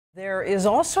There is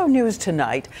also news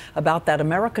tonight about that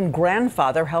American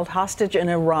grandfather held hostage in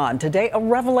Iran. Today, a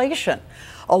revelation.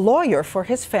 A lawyer for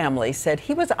his family said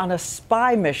he was on a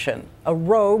spy mission, a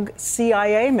rogue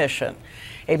CIA mission.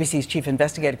 ABC's chief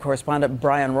investigative correspondent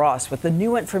Brian Ross with the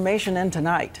new information in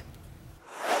tonight.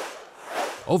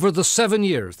 Over the 7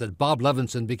 years that Bob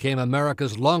Levinson became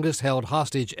America's longest-held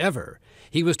hostage ever,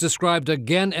 he was described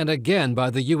again and again by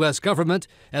the U.S. government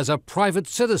as a private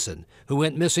citizen who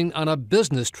went missing on a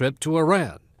business trip to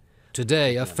Iran.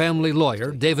 Today, a family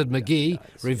lawyer, David McGee,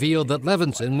 revealed that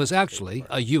Levinson was actually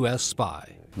a U.S.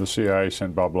 spy. The CIA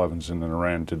sent Bob Levinson in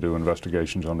Iran to do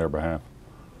investigations on their behalf.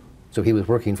 So he was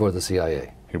working for the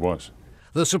CIA? He was.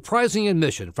 The surprising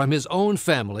admission from his own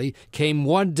family came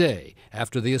one day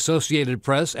after the Associated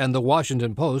Press and the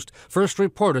Washington Post first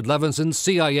reported Levinson's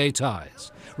CIA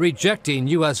ties, rejecting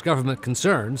U.S. government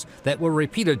concerns that were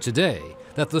repeated today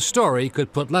that the story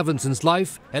could put Levinson's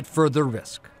life at further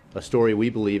risk. A story we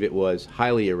believe it was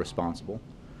highly irresponsible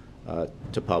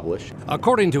to publish.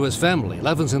 According to his family,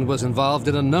 Levinson was involved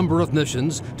in a number of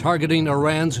missions targeting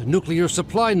Iran's nuclear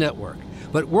supply network,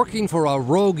 but working for a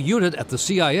rogue unit at the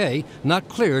CIA not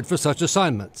cleared for such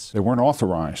assignments. They weren't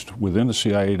authorized within the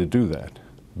CIA to do that,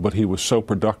 but he was so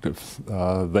productive,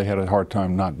 they had a hard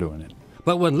time not doing it.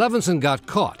 But when Levinson got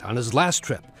caught on his last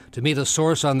trip to meet a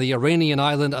source on the Iranian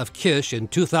island of Kish in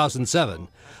 2007,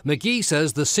 McGee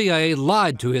says the CIA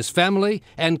lied to his family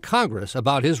and Congress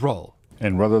about his role.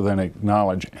 And rather than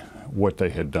acknowledge what they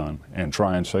had done and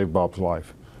try and save Bob's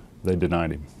life, they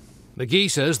denied him. McGee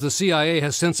says the CIA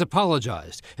has since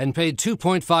apologized and paid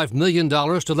 $2.5 million to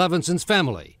Levinson's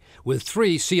family, with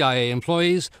 3 CIA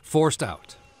employees forced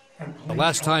out. The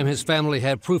last time his family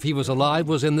had proof he was alive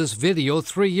was in this video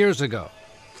 3 years ago.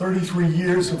 33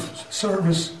 years of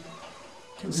service.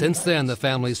 Since then, the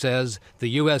family says, the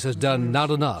U.S. has done not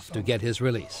enough to get his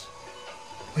release.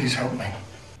 Please help me.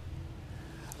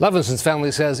 Levinson's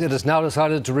family says it has now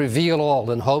decided to reveal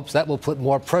all in hopes that will put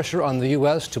more pressure on the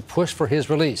U.S. to push for his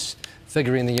release,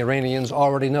 figuring the Iranians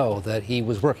already know that he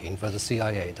was working for the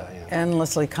CIA, Diane.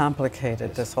 Endlessly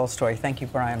complicated, this whole story. Thank you,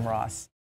 Brian Ross.